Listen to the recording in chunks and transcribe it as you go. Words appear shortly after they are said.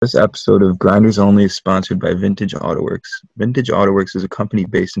This episode of Grinders Only is sponsored by Vintage AutoWorks. Vintage AutoWorks is a company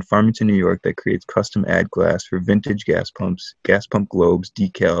based in Farmington, New York that creates custom ad glass for vintage gas pumps, gas pump globes,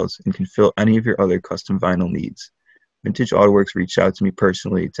 decals, and can fill any of your other custom vinyl needs. Vintage AutoWorks reached out to me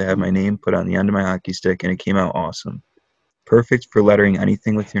personally to have my name put on the end of my hockey stick, and it came out awesome. Perfect for lettering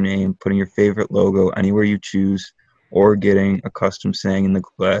anything with your name, putting your favorite logo anywhere you choose, or getting a custom saying in the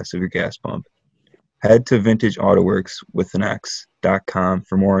glass of your gas pump. Head to vintageautoworks.com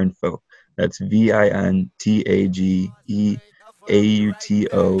for more info. That's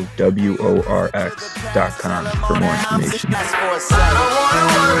VINTAGEAUTOWORX.com for more information. I don't wanna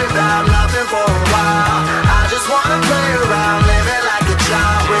worry about nothing for a while. I just wanna play around, living like a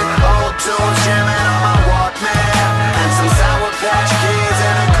child with old tunes jamming on my Walkman and some Sour Patch Kids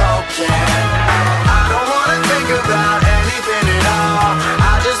and a Coke can. I don't wanna think about anything at all.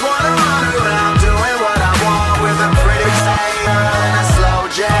 I just wanna run around doing what I want with a pretty girl and a slow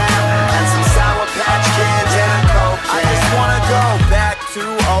jam and some Sour Patch Kids and a Coke can. I just wanna go back to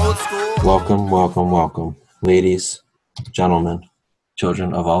old school. Welcome, ladies, gentlemen,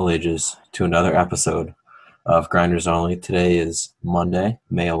 children of all ages, to another episode of Grinders Only. Today is Monday,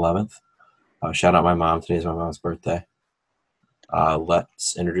 May 11th. Shout out my mom. Today's my mom's birthday.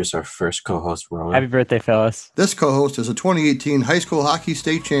 Let's introduce our first co-host, Roman. Happy birthday, Phyllis. This co-host is a 2018 high school hockey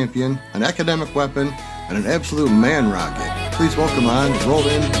state champion, an academic weapon, and an absolute man rocket. Please welcome on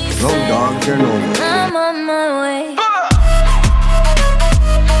Roman Road Dog Chernobyl. I'm on my way.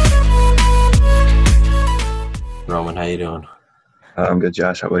 Roman, how you doing? I'm good,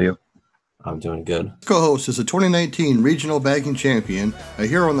 Josh. How about you? I'm doing good. This co-host is a 2019 regional bagging champion, a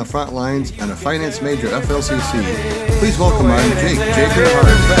hero on the front lines, and a finance major at FLCC. Please welcome on Jake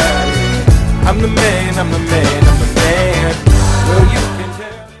Hart. I'm the man. Well, you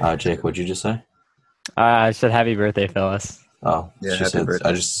can tell. Jake, what'd you just say? I said happy birthday, Phyllis. Oh, Yeah, she happy said. birthday.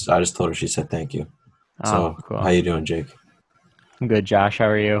 I just told her. She said thank you. So, Oh, cool. how you doing, Jake? I'm good, Josh. How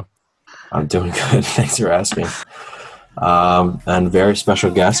are you? I'm doing good. Thanks for asking. And very special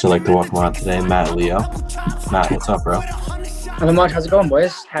guest I'd like to welcome on today, Matt Leo. Matt, what's up, bro? Nothing much. How's it going,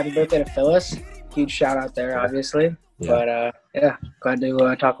 boys? Happy birthday to Phyllis. Huge shout out there, obviously. Yeah. But glad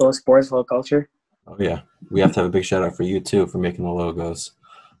to talk a little sports, a little culture. Oh, yeah. We have to have a big shout out for you, too, for making the logos.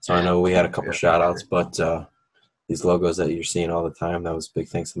 So I know we had a couple shout outs, but these logos that you're seeing all the time, that was big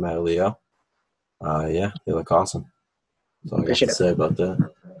thanks to Matt Leo. Yeah, they look awesome. That's all I got to Appreciate it. say about that.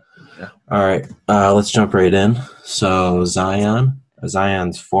 All right, let's jump right in. So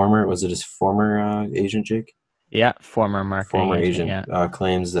Zion's former, was it his former agent, Jake? Yeah, former marketing Former agent Yeah.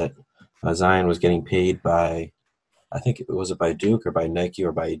 claims that Zion was getting paid by, I think, was it by Duke or by Nike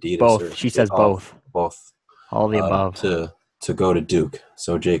or by Adidas? Both. She says both. Both. All the above. To go to Duke.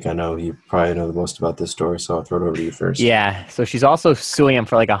 So, Jake, I know you probably know the most about this story, so I'll throw it over to you first. Yeah. So she's also suing him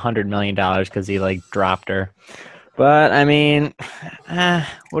for like $100 million because he like dropped her. But I mean,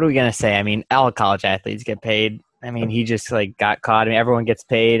 what are we gonna say? I mean, all college athletes get paid. I mean, he just like got caught. I mean, everyone gets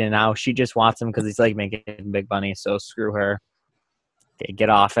paid, and now she just wants him because he's like making big money. So screw her. Okay, get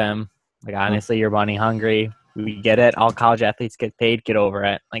off him. Like honestly, you're money hungry. We get it. All college athletes get paid. Get over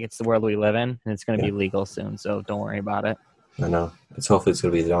it. Like it's the world we live in, and it's gonna be legal soon. So don't worry about it. I know. Hopefully it's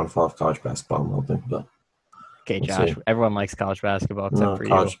going to be the downfall of college basketball, I'm hoping. But Okay, we'll Josh. see. Everyone likes college basketball except for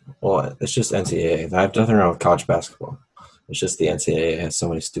college, you. well, it's just NCAA. I have nothing wrong with college basketball. It's just the NCAA has so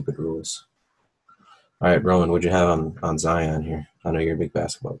many stupid rules. All right, Roman, what'd you have on Zion here? I know you're a big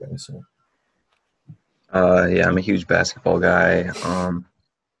basketball guy. So. Yeah, I'm a huge basketball guy. Don't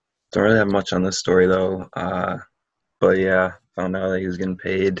really have much on this story, though. But, yeah, found out that he was getting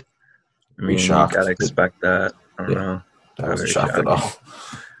paid. I mean, you shocked? got to expect that. I don't Yeah. know. I wasn't Very shocked at all.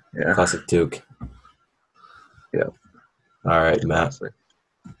 Yeah. Classic Duke. Yeah. All right, Matt.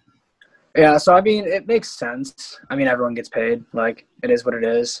 Yeah, so I mean, it makes sense. I mean, everyone gets paid. Like, it is what it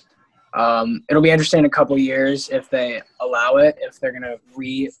is. It'll be interesting in a couple years if they allow it, if they're going to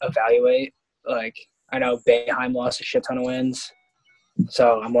reevaluate. Like, I know Boeheim lost a shit ton of wins.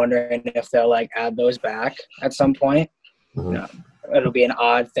 So I'm wondering if they'll, like, add those back at some point. Mhm. You know, it'll be an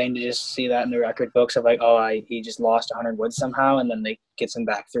odd thing to just see that in the record books of, like, he just lost 100 wins somehow, and then they get them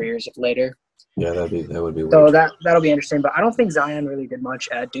back 3 years later. Yeah, that would be weird. So that'll be interesting. But I don't think Zion really did much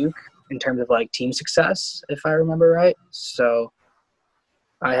at Duke in terms of, like, team success, if I remember right. So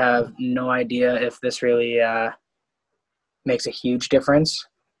I have no idea if this really makes a huge difference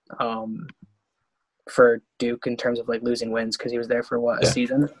for Duke in terms of, like, losing wins because he was there for, a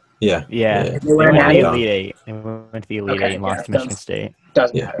season? Yeah. Yeah. They were went to the in Elite Eight. They went to the Elite Eight and lost to Michigan State.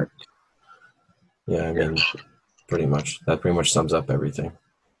 Doesn't Yeah. matter. Yeah, I mean, pretty much. That pretty much sums up everything.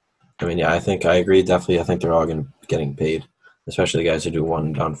 I mean, yeah, I agree. Definitely, I think they're all getting paid. especially the guys who do one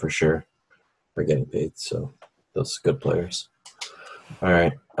and done for sure are getting paid. So those good players. All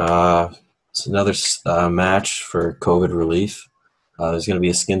right. It's another match for COVID relief. There's going to be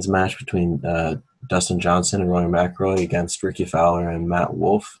a skins match between Dustin Johnson and Rory McIlroy against Ricky Fowler and Matt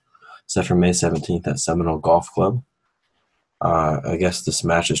Wolff, set for May 17th at Seminole Golf Club. I guess this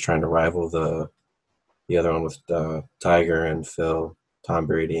match is trying to rival the other one with Tiger and Phil, Tom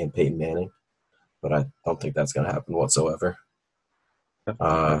Brady, and Peyton Manning, but I don't think that's going to happen whatsoever.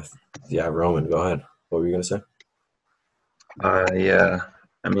 Yeah, Roman, go ahead. What were you going to say? Yeah.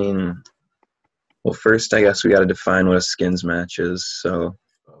 I mean, well, first, I guess we got to define what a skins match is. So,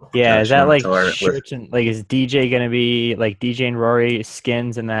 Yeah, Josh, is that you wanna like tell our shirts and like is DJ gonna be like DJ and Rory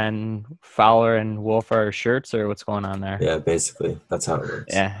skins and then Fowler and Wolf are shirts, or what's going on there? Yeah, basically, that's how it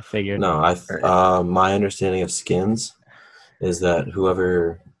works. Yeah, I figured. No, my understanding of skins is that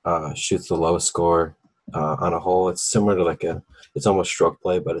whoever shoots the lowest score on a hole, it's similar to it's almost stroke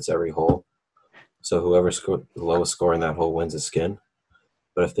play, but it's every hole. So whoever scored the lowest score in that hole wins a skin.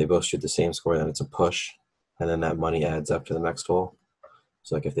 But if they both shoot the same score, then it's a push, and then that money adds up to the next hole.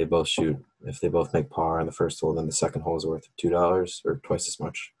 So like if they both make par on the first hole, then the second hole is worth $2 or twice as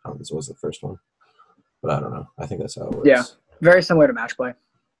much as was the first one. But I don't know. I think that's how it works. Yeah, very similar to match play.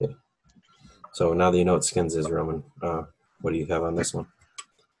 Yeah. So now that you know what skins is, Roman, what do you have on this one?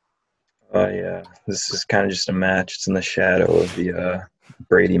 Yeah, this is kind of just a match. It's in the shadow of the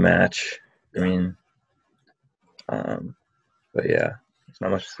Brady match. I mean, but yeah, there's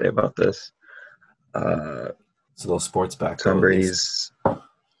not much to say about this. It's a little sports back. Tom Brady's,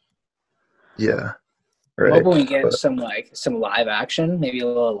 yeah, right. Hope when we get some live action, maybe a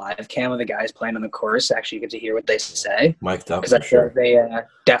little live cam of the guys playing on the course. Actually, you get to hear what they say. Mic'd up, because I for feel sure. like they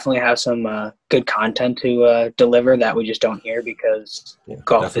definitely have some good content to deliver that we just don't hear because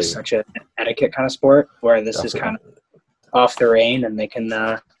golf definitely. is such an etiquette kind of sport where this is kind of off the rein and they can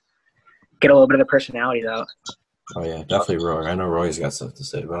get a little bit of the personalities out. Oh yeah, definitely Roy. I know Roy's got stuff to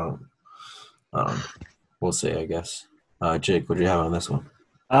say, but we'll see, I guess. Jake, what do you have on this one?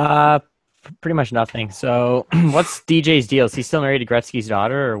 Pretty much nothing. So, what's DJ's deal? Is he still married to Gretzky's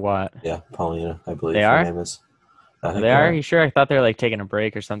daughter, or what? Yeah, Paulina, I believe They her are? name is. I think They are? You sure? I thought they were like taking a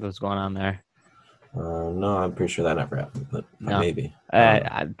break or something was going on there. No, I'm pretty sure that never happened, but No. maybe.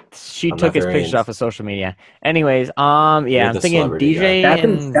 She I'm took not his very pictures in- off of social media. Anyways, yeah, I'm the thinking celebrity DJ That's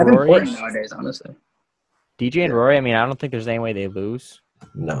and important Rory. nowadays, honestly. DJ and Rory. I mean, I don't think there's any way they lose.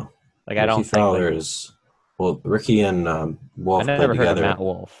 No. Like, I Ricky don't Fowler think. is. Well, Ricky and Wolf I played never heard of together. Matt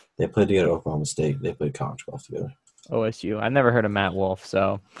Wolf. They played together at Oklahoma State. They played college golf together. OSU. I've never heard of Matt Wolf.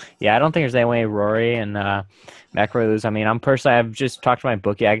 So, yeah, I don't think there's any way Rory and McIlroy lose. I mean, I've just talked to my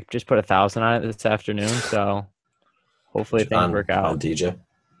bookie. I just put 1,000 on it this afternoon. So, hopefully things work On out. DJ.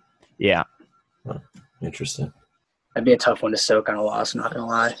 Yeah. Interesting. That'd be a tough one to soak on a loss, not gonna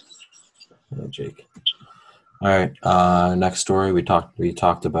lie. Jake. All right. Next story we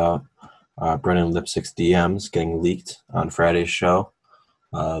talked about Brennan Lipsick's DMs getting leaked on Friday's show.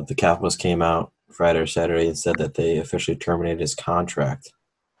 The Capitals came out Friday or Saturday and said that they officially terminated his contract.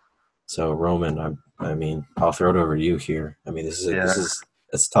 So Roman, I mean, I'll throw it over to you here. I mean, it's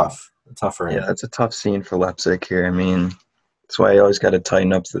tough. It's tough for him. Yeah, it's a tough scene for Lepsic here. I mean, that's why you always got to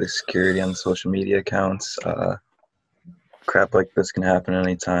tighten up the security on social media accounts. Crap like this can happen at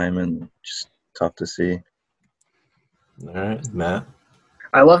any time, and just tough to see. All right, Matt.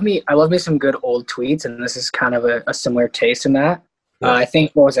 I love me some good old tweets, and this is kind of a similar taste in that. Yeah. I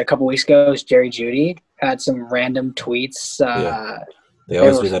think what was it, a couple weeks ago, it was Jerry Judy had some random tweets. They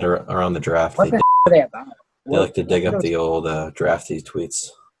always do that around the draft. What the are they about? They like to dig up the old drafty tweets.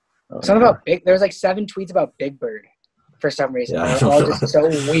 Something about Big. There's like 7 tweets about Big Bird for some reason. Yeah, I They're all don't know. just so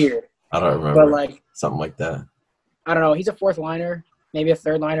weird. I don't remember. But like, Something like that. I don't know. He's a 4th liner, maybe a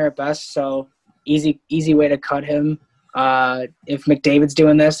 3rd liner at best. So easy way to cut him. If McDavid's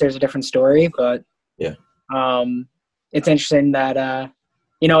doing this, there's a different story. But yeah, it's interesting that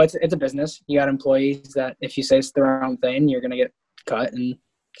it's a business. You got employees that if you say it's the wrong thing, you're gonna get cut. And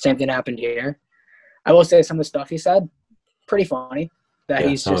same thing happened here. I will say some of the stuff he said, pretty funny. That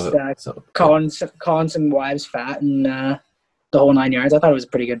he's just calling some wives fat and the whole 9 yards. I thought it was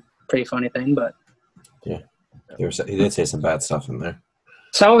a pretty funny thing. But yeah, he did say some bad stuff in there.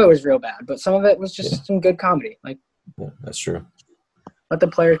 Some of it was real bad, but some of it was just some good comedy. Like, yeah, that's true. let the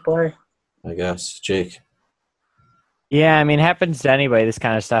players play. I guess. Jake. Yeah, I mean, it happens to anybody, this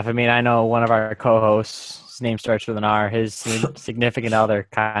kind of stuff. I mean, I know one of our co-hosts, his name starts with an R, his significant other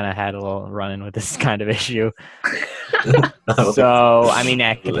kind of had a little run-in with this kind of issue. So, I mean,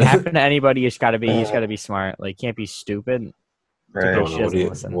 that can happen to anybody. You just got to be smart. Like, can't be stupid. Right. She doesn't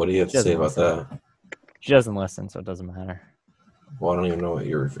listen. What do you have to say about that? She doesn't listen, so it doesn't matter. Well, I don't even know what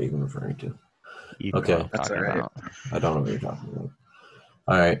you're even referring to. You know Okay. what I'm That's talking all right. about. I don't know what you're talking about.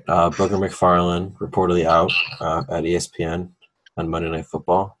 All right. Booker McFarland reportedly out at ESPN on Monday Night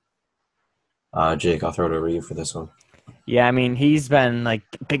Football. Jake, I'll throw it over to you for this one. Yeah, I mean, he's been like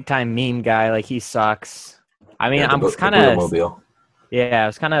big time meme guy. Like he sucks. I mean, Yeah, I'm the kind of Mobile. I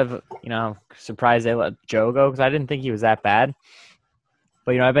was kind of surprised they let Joe go because I didn't think he was that bad.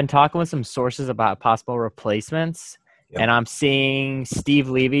 But I've been talking with some sources about possible replacements, Yep. and I'm seeing Steve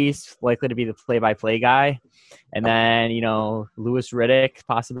Levy's likely to be the play-by-play guy, and then Louis Riddick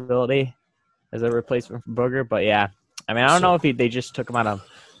possibility as a replacement for Booger. But yeah, I mean, I don't know if they just took him out of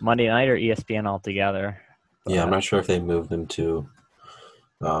Monday Night or ESPN altogether. Yeah, I'm not sure if they moved him to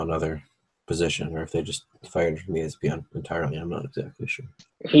another position or if they just fired him from ESPN entirely. I'm not exactly sure.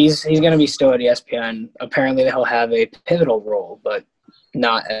 He's going to be still at ESPN. Apparently, he'll have a pivotal role, but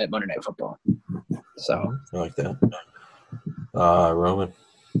not at Monday Night Football. So I like that. Roman,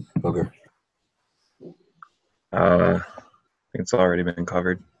 Booger. I think it's already been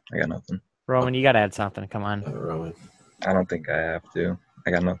covered. I got nothing. Roman, you got to add something. Come on. Roman. I don't think I have to.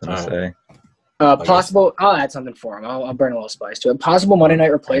 I got nothing to All say. possible. I'll add something for him. I'll burn a little spice to it. Possible Monday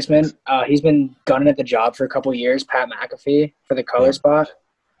Night replacement. He's been gunning at the job for a couple years. Pat McAfee for the color spot.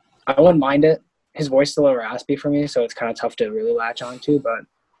 I wouldn't mind it. His voice is a little raspy for me, so it's kind of tough to really latch on to. But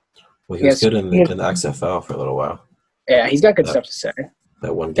Well, he was good in the XFL for a little while. yeah, he's got good stuff to say.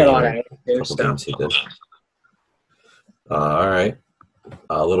 That one Got game, a lot of right? energy, Couple so. games he did. All right.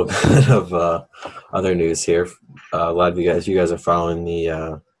 A little bit of other news here. A lot of you guys are following the,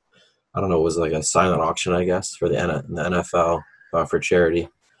 I don't know, it was like a silent auction, I guess, for the NFL for charity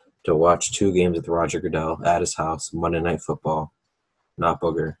to watch 2 games with Roger Goodell at his house, Monday Night Football. Not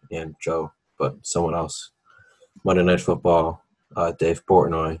Booger and Joe, but someone else. Monday Night Football, Dave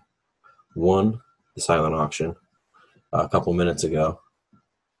Portnoy won the silent auction a couple minutes ago.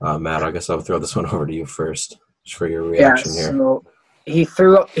 Matt, I guess I'll throw this one over to you first, just for your reaction here. So he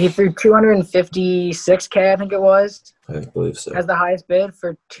threw 256K, I think it was, I believe so. as the highest bid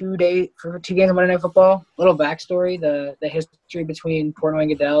for 2 games of Monday Night Football. Little backstory: the history between Portnoy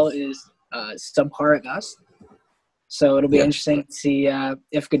and Goodell is subpar at best. So it'll be interesting to see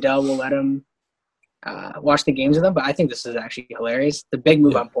if Goodell will let him watch the games with them. But I think this is actually hilarious. The big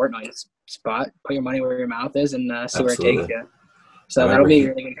move on Portnoy's spot. Put your money where your mouth is and see where it takes you. So that'll be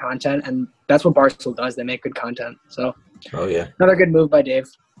really good content. And that's what Barstool does. They make good content. So another good move by Dave.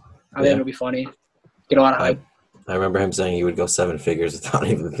 I think it'll be funny. Get a lot of hype. I remember him saying he would go 7 figures without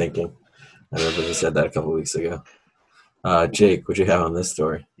even thinking. I remember he said that a couple weeks ago. Jake, what you have on this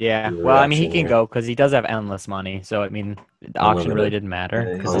story? Yeah, well, I mean, he can go because he does have endless money. So, I mean, the auction really didn't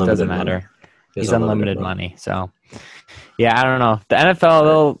matter because it doesn't matter. He's unlimited money. So, yeah, I don't know. The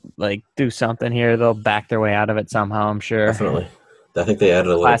NFL, they'll do something here. They'll back their way out of it somehow, I'm sure. Definitely. I think they added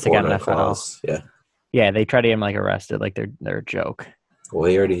a little Classic Portnoy NFL. clause. Yeah. Yeah, they try to get him arrested, they're a joke. Well,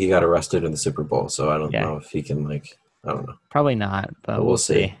 he got arrested in the Super Bowl, so I don't know if he can I don't know. Probably not, but we'll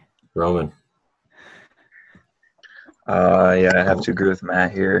see. Roman. Yeah, I have to agree with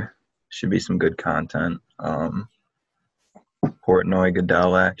Matt here. Should be some good content. Portnoy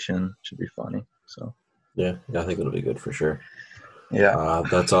Goodell action should be funny. So yeah, I think it'll be good for sure. Yeah.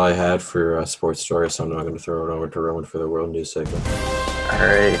 That's all I had for sports stories. So I'm not going to throw it over to Roman for the world news segment. All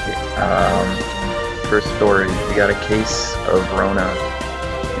right. First story: we got a case of Rona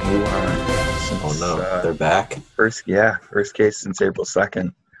in Wuhan. Oh no, they're back. First case since April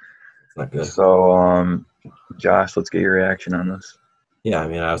 2nd. Not good. So, Josh, let's get your reaction on this. Yeah, I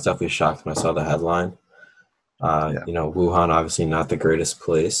mean, I was definitely shocked when I saw the headline. Wuhan, obviously not the greatest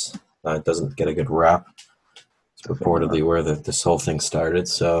place. It doesn't get a good rap. It's reportedly where this whole thing started.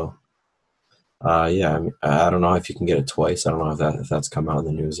 So, I mean, I don't know if you can get it twice. I don't know if that's come out in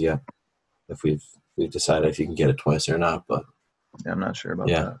the news yet. If we've decided if you can get it twice or not, but yeah, I'm not sure about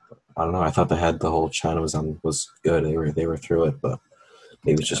that. I don't know. I thought the whole China was good. They were through it, but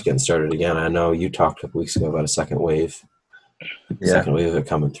maybe it's just getting started again. I know you talked a couple weeks ago about a second wave. Second wave of it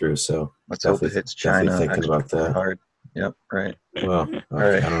coming through. So let's hope it hits China. Thinking about that. Hard. Yep. Right. Well, all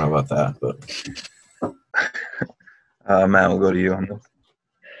right. I don't know about that, but Matt, we'll go to you on this.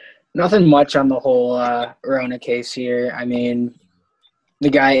 Nothing much on the whole Rona case here. I mean, the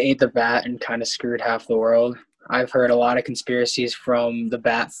guy ate the bat and kind of screwed half the world. I've heard a lot of conspiracies from the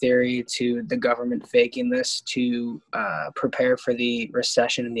bat theory to the government faking this to prepare for the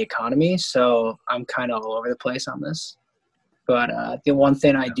recession in the economy. So I'm kind of all over the place on this. But the one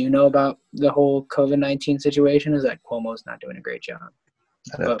thing I do know about the whole COVID-19 situation is that Cuomo's not doing a great job.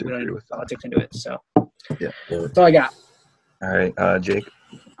 But we don't need politics into it. So that's all I got. All right, Jake.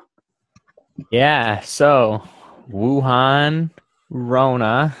 Yeah, so Wuhan,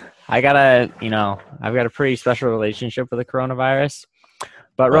 Rona. I've got a pretty special relationship with the coronavirus.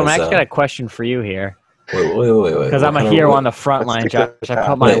 But Why Roman, is I just that? got a question for you here. Wait. Because What I'm a kind of- hero what- on the front Let's line, stick to Josh. the I put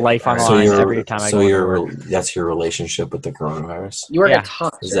topic. my Wait, life on the so line you're- every time I go to work. that's your relationship with the coronavirus? You work Yeah. at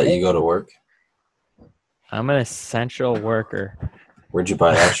Tufts, Is that right? you go to work? I'm an essential worker. Where'd you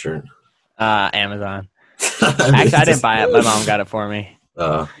buy that shirt? Amazon. Actually, I didn't buy it. My mom got it for me.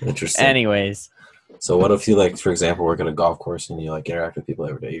 Interesting. Anyways, So what if you, like, for example, work at a golf course and you, like, interact with people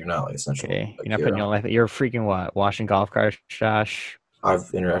every day? You're not, like, essentially okay, a you're not putting your hero. life. You're freaking what? Washing golf carts, Josh? I've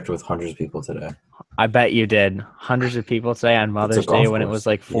interacted with hundreds of people today. I bet you did. Hundreds of people today on Mother's Day golf when it course. was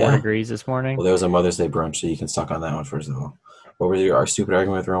like 4 Yeah. degrees this morning. Well, there was a Mother's Day brunch, so you can suck on that one first of all. What was our stupid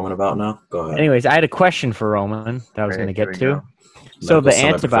argument with Roman about now? Go ahead. Anyways, I had a question for Roman that I was Right, going to here get we to. go. So Medical the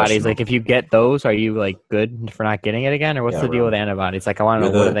antibodies, semi-professional. like if you get those, are you like good for not getting it again, or what's Yeah, the deal right. with antibodies? Like I want to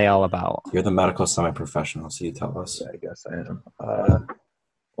You're know what the- are they all about? You're the medical semi-professional, so you tell us. I guess I am.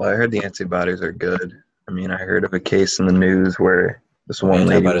 Well, I heard the antibodies are good. I mean, I heard of a case in the news where this one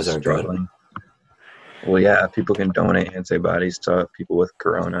lady Antibodies was are good. struggling. Well, yeah, people can donate antibodies to people with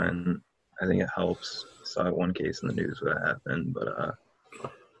corona, and I think it helps. I saw one case in the news where that happened, but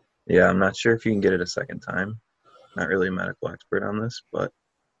yeah, I'm not sure if you can get it a second time. Not really a medical expert on this, but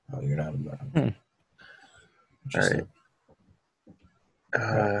Oh, you're not a medical. Hmm. Interesting.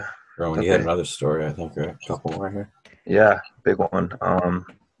 uh, Roman, you had Okay. another story, I think, right? A couple more here. yeah, big one.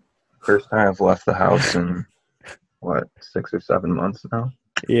 First time I've left the house in what 6 or 7 months now.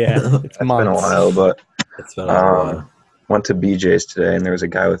 Yeah, it's It's been a months. while, but It's been a while. went to BJ's today, and there was a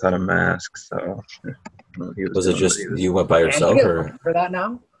guy without a mask. So I don't know what he Was it doing, just but he was- you went by And yourself, you get or money for that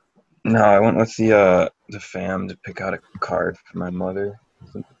now? No, I went with the fam to pick out a card for my mother.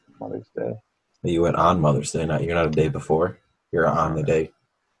 It's Mother's Day. you went on Mother's Day? You're not a day before. You're on the day.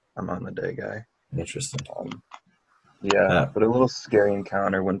 I'm on the day guy. Interesting. Yeah, Yeah. but a little scary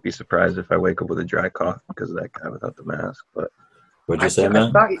encounter. Wouldn't be surprised if I wake up with a dry cough because of that guy without the mask. But What'd you say,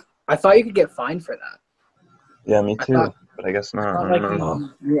 man? I thought you could get fined for that. yeah, me I too. thought- But I guess I not. thought I like don't know.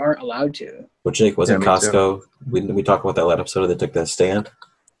 you aren't allowed to. Well, Jake, wasn't Yeah, me too. Costco? We talked about that last episode. They took that stand.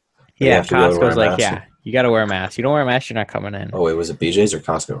 They Yeah, have to go wear Costco's a like, mask. yeah, you got to wear a mask. You don't wear a mask, you're not coming in. Oh wait, was it BJ's or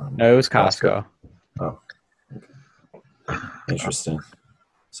Costco? No, it was Costco. Interesting.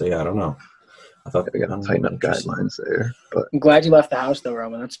 So yeah, I don't know. I thought We got to tighten up guidelines there. But I'm glad you left the house though,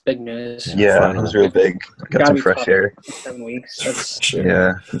 Roman. That's big news. Yeah. yeah, it was real big. I got Gotta some be fresh tough. air. 7 weeks. That's Sure.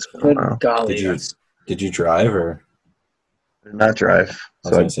 Yeah, it's been a good while. golly. Did you that's- did you drive or? I did not drive, I was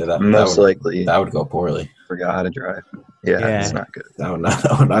so gonna I say that most would, likely that would go poorly. forgot how to drive. Yeah, Yeah. it's not good. That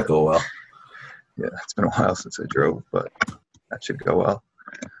would not go well. Yeah, it's been a while since I drove, but that should go well.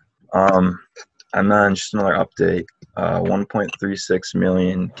 And then just another update: 1.36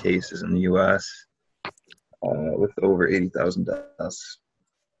 million cases in the U.S. With over 80,000 deaths.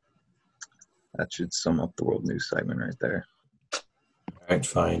 That should sum up the world news segment right there. All right,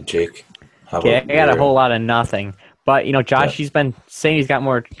 fine, Jake. How Okay, I about got a your- whole lot of nothing. But, you know, Josh, Yeah. he's been saying he's got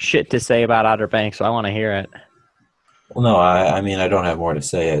more shit to say about Outer Banks, so I want to hear it. Well, no, I mean I don't have more to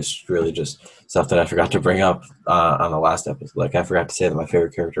say. It's really just stuff that I forgot to bring up on the last episode. Like I forgot to say that my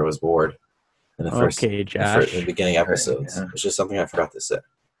favorite character was Ward in the first, Okay, in Josh. the beginning episodes. yeah. It's just something I forgot to say.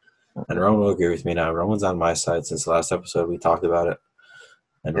 And Roman will agree with me now. Roman's on my side since the last episode. We talked about it,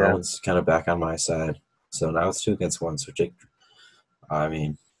 and Yeah. Roman's kind of back on my side. So now it's 2 against 1. So Jake, I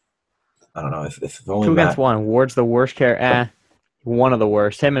mean, I don't know if only 2 against Matt. 1. Ward's the worst character. One of the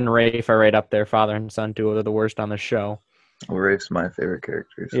worst. Him and Rafe are right up there, father and son duo. They're the worst on the show. Well, Rafe's my favorite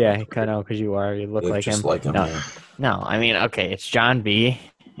character. So Yeah, I know, because you are. You look like just him. like him. No. Yeah. No, I mean, okay, it's John B.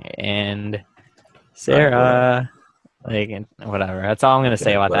 and Sarah. Like, and whatever. That's all I'm going to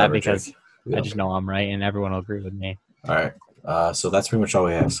say Okay, about whatever, that because Jake. We I don't just know I'm right and everyone will agree with me. All right. So that's pretty much all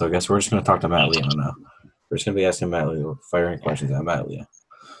we have. So I guess we're just going to talk to Matt Leo now. We're just going to be asking Matt Leo, firing questions at Matt Leo.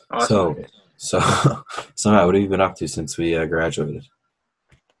 Awesome. So Matt, what have you been up to since we graduated?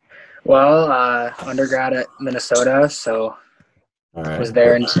 Well, undergrad at Minnesota, so All right. was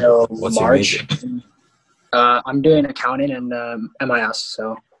there until What's your March. major? I'm doing accounting and MIS,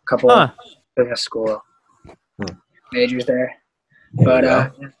 so a couple Huh. business school Hmm. majors there. There But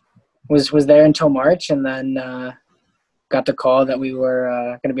you go. was there until March, and then got the call that we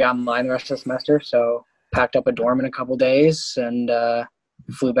were going to be online the rest of the semester. So packed up a dorm in a couple days and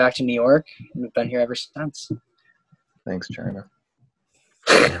flew back to New York. And we've been here ever since. thanks, China.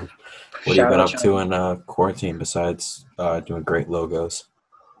 What have you Shout been out up to in quarantine besides doing great logos?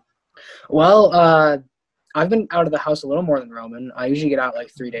 Well, I've been out of the house a little more than Roman. I usually get out like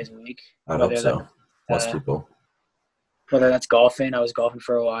 3 days a week. I hope Whether so. that- Most uh, people. Whether that's golfing, I was golfing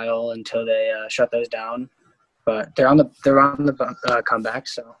for a while until they shut those down. but they're on the comeback.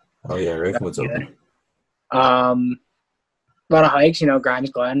 So Oh yeah, Ravenwood's open. a lot of hikes. Grimes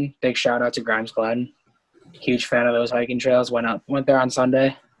Glen. Big shout out to Grimes Glen. Huge fan of those hiking trails. Went there on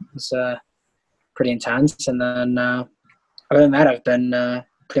Sunday. It's pretty intense. And then other than that, I've been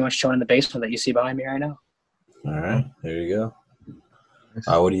pretty much chilling in the basement that you see behind me right now. All right, there you go.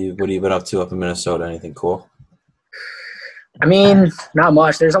 What have you been up to up in Minnesota? Anything cool? I mean, not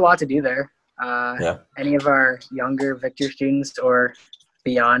much. There's a lot to do there. Yeah. Any of our younger Victor students or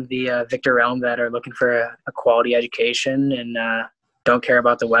beyond the Victor realm that are looking for a quality education and don't care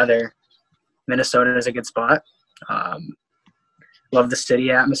about the weather, Minnesota is a good spot. Love the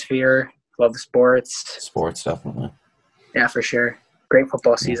city atmosphere. Love the sports. Sports, definitely. Yeah, for sure. Great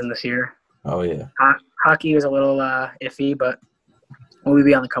football season this year. Oh yeah. Hockey was a little iffy, but we'll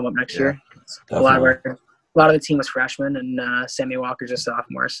be on the come up next year. A lot of the team was freshmen, and Sammy Walker's a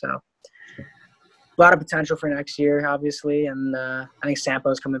sophomore, so a lot of potential for next year, obviously. And I think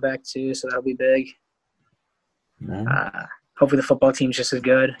Sampo's coming back too, so that'll be big. Yeah. Hopefully the football team's just as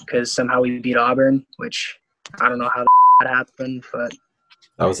good because somehow we beat Auburn, which I don't know how that happened, but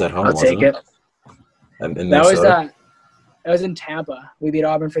That was at home, I'll take wasn't it. In That Minnesota? was in Tampa. We beat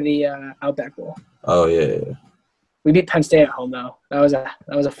Auburn for the Outback Bowl. Oh yeah. We We beat Penn State at home though. That was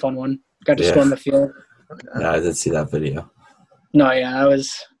a fun one. Got to storm the field. Yeah, I did see that video. No, yeah, that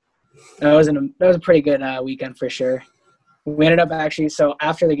was a pretty good weekend for sure. We ended up actually, so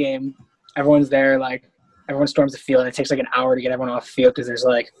after the game, everyone's there, like everyone storms the field, and it takes like an hour to get everyone off the field because there's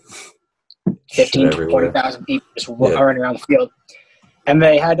like 15 to 20,000 people just running around the field. And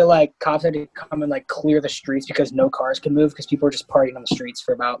they had to cops had to come and clear the streets because no cars could move because people were just partying on the streets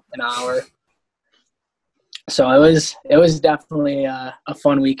for about an hour. So it was definitely a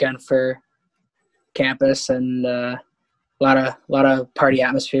fun weekend for campus and a lot of party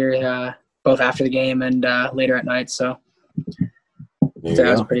atmosphere both after the game and later at night. So that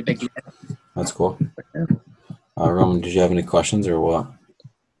was a pretty big deal. That's cool. Roman, did you have any questions or what?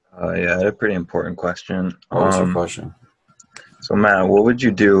 Yeah, I had a pretty important question. What was your question? So, Matt, what would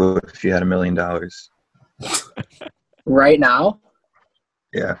you do if you had $1 million? Right now?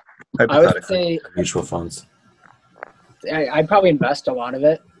 Yeah. I would say Mutual funds. I'd probably invest a lot of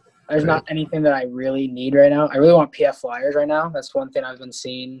it. There's not anything that I really need right now. I really want PF Flyers right now. That's one thing I've been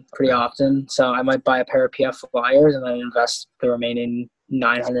seeing pretty often. So I might buy a pair of PF Flyers and then invest the remaining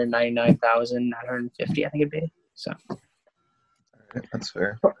 $999,950, I think it'd be. So That's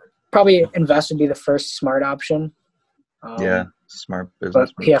fair. probably invest would be the first smart option. Yeah, smart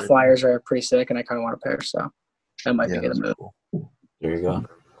business. But PF Flyers are pretty sick, and I kind of want a pair, so that might be the move. Cool. There you go.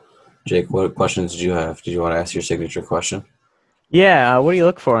 Jake, what questions did you have? Did you want to ask your signature question? Yeah, what do you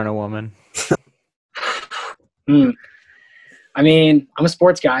look for in a woman? I mean, I'm a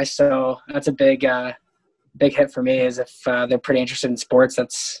sports guy, so that's a big hit for me. Is if they're pretty interested in sports,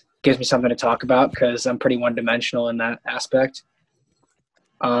 that's gives me something to talk about because I'm pretty one-dimensional in that aspect.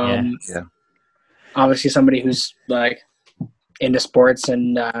 Yeah. Obviously, somebody who's into sports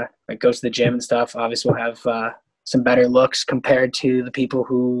and goes to the gym and stuff obviously will have some better looks compared to the people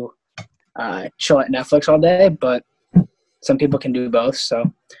who chill at Netflix all day, but some people can do both.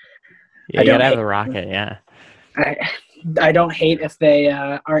 So Yeah, you gotta have the rocket, yeah. I don't hate if they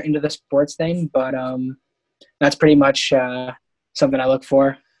aren't into the sports thing, but that's pretty much something I look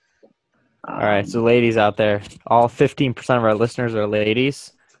for. All right, so ladies out there, all 15% of our listeners are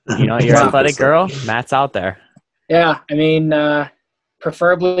ladies. You know, you're an athletic girl, Matt's out there. Yeah, I mean,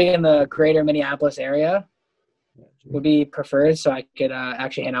 preferably in the greater Minneapolis area would be preferred, so I could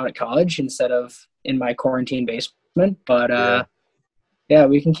actually hang out at college instead of in my quarantine basement. But yeah,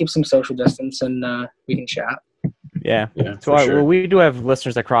 we can keep some social distance and we can chat. Yeah. So well, we do have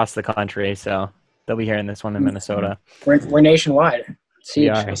listeners across the country, so they'll be hearing this one in Minnesota. We're nationwide.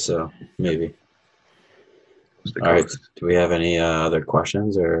 Yeah. So maybe. All right. Do we have any other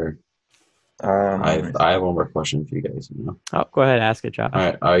questions, or I have one more question for you guys. Oh, go ahead, ask it, Josh. All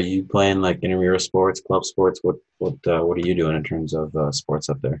right. Are you playing intramural sports, club sports? What are you doing in terms of sports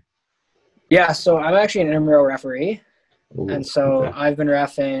up there? Yeah, so I'm actually an intramural referee. Ooh, And so okay. I've been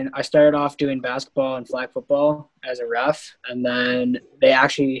reffing. I started off doing basketball and flag football as a ref, and then they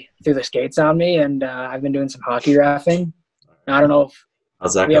actually threw the skates on me, and I've been doing some hockey reffing. Now, I don't know if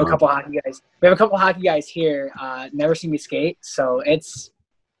How's that we have going? a couple hockey guys. We have a couple hockey guys here. Never seen me skate, so it's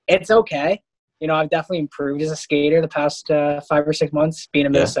okay. You know, I've definitely improved as a skater the past 5 or 6 months being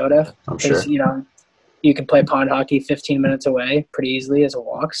in Minnesota. I'm sure. You know, you can play pond hockey 15 minutes away pretty easily as a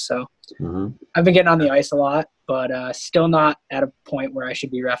walk. So I've been getting on the ice a lot, but still not at a point where I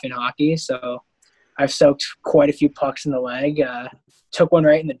should be reffing hockey. So I've soaked quite a few pucks in the leg. Took one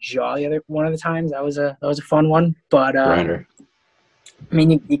right in the jaw one of the times. That was a fun one. But Grinder. I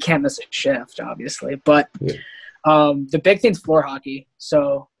mean, you can't miss a shift, obviously. But Yeah. The big thing's floor hockey.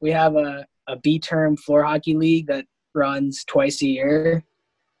 So we have a B-term floor hockey league that runs twice a year,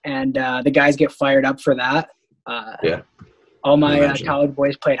 and the guys get fired up for that. Yeah. All my Imagine. college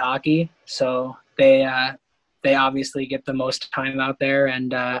boys played hockey, so they obviously get the most time out there,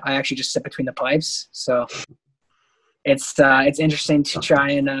 and I actually just sit between the pipes. So it's interesting to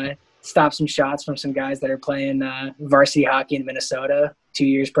try and stop some shots from some guys that are playing varsity hockey in Minnesota 2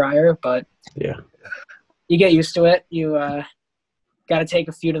 years prior. But Yeah. you get used to it. You got to take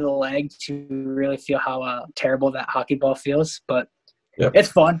a few to the leg to really feel how terrible that hockey ball feels. But Yep. it's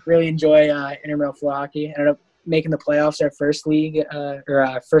fun. Really enjoy intramural floor hockey. Ended up making the playoffs our first league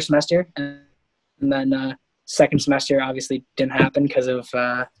first semester, and then second semester obviously didn't happen because of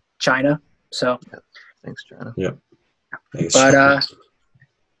China. So, Thanks, John. Thanks. but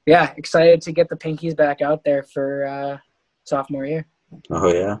yeah, excited to get the Pinkies back out there for sophomore year.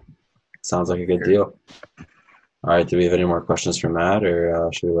 Oh, yeah. Sounds like a good deal. All right. Do we have any more questions for Matt, or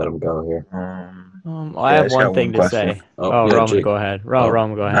should we let him go here? Well, I Yeah, I have just one got thing one to question. say. Oh, yeah, Roman, Jake. go ahead. Oh.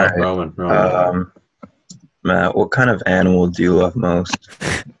 Roman, go ahead. All right. Roman. Matt, what kind of animal do you love most?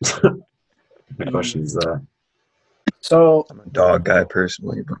 The question's So I'm a dog guy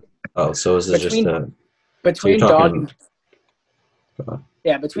personally, but oh, so is it Between- just a between So you're dog talking-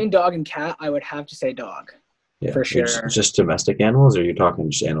 and between dog and cat, I would have to say dog. yeah, For you're sure. just domestic animals, or you're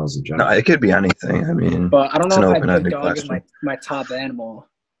talking just animals in no, general? it could be anything. I mean, But I don't It's know an if I'd put open-ended dog as question. my top animal.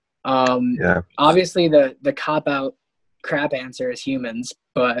 yeah, Obviously, the cop-out crap answer is humans,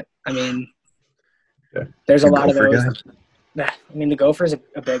 but, I mean, Okay. there's a Good lot of gopher those. I mean, the gopher's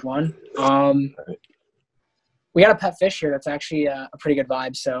a big one. We got a pet fish here that's actually a pretty good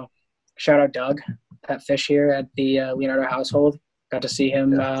vibe, so shout out Doug, pet fish here at the Leonardo household. Got to see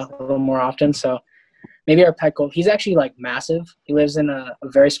him a little more often, so maybe our pet gold. He's actually, like, massive. He lives in a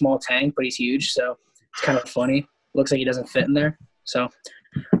very small tank, but he's huge, so it's kind of funny. Looks like he doesn't fit in there. So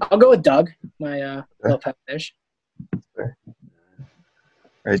I'll go with Doug, my little pet fish. All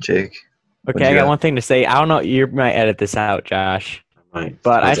right, Jake. Okay, I got one thing to say. I don't know. You might edit this out, Josh. Right.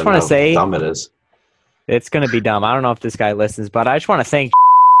 But I just wanna Depends on how say- dumb it is. It's going to be dumb. I don't know if this guy listens, but I just want to thank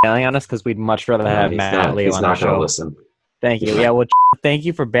bailing on us because we'd much rather have he's Matt not, Leo he's on the not going to show. listen. Thank you. Yeah, well, thank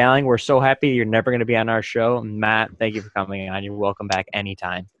you for bailing. We're so happy you're never going to be on our show. And Matt, thank you for coming on. You're welcome back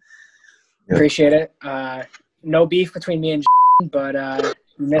anytime. Yeah. Appreciate it. No beef between me and but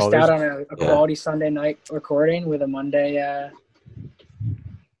missed out on a quality Sunday night recording with a Monday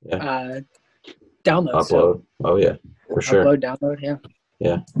download. Upload. So Oh, yeah, for sure. upload, download,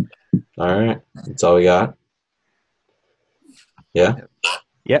 yeah. All right. That's all we got. Yeah?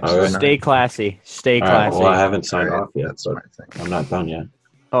 Yep. All right. Stay classy. Stay All right. classy. Well, I haven't signed All right, off yet, that's but my thing. I'm not done yet.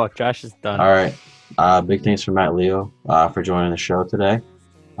 Oh, Josh is done. All right. Big thanks for Matt Leo for joining the show today.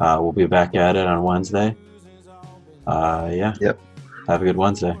 We'll be back at it on Wednesday. Yeah. Yep. Have a good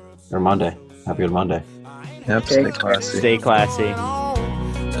Wednesday. Or Monday. Have a good Monday. Yep, Okay. stay classy. Stay classy.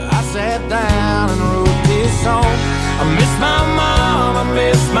 So I sat down and wrote this song. I miss my mom, I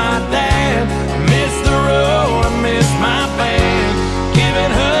miss my dad, I miss the road, I miss my band,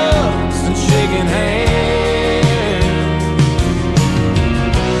 giving hugs and shaking hands.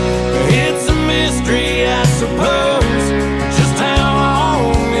 It's a mystery, I suppose, just how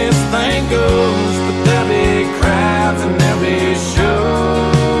long this thing goes. But there'll be crowds and there'll be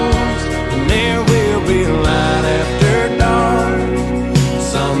shows, and there will be light after dark.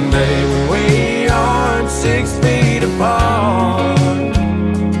 Someday when we aren't 6 feet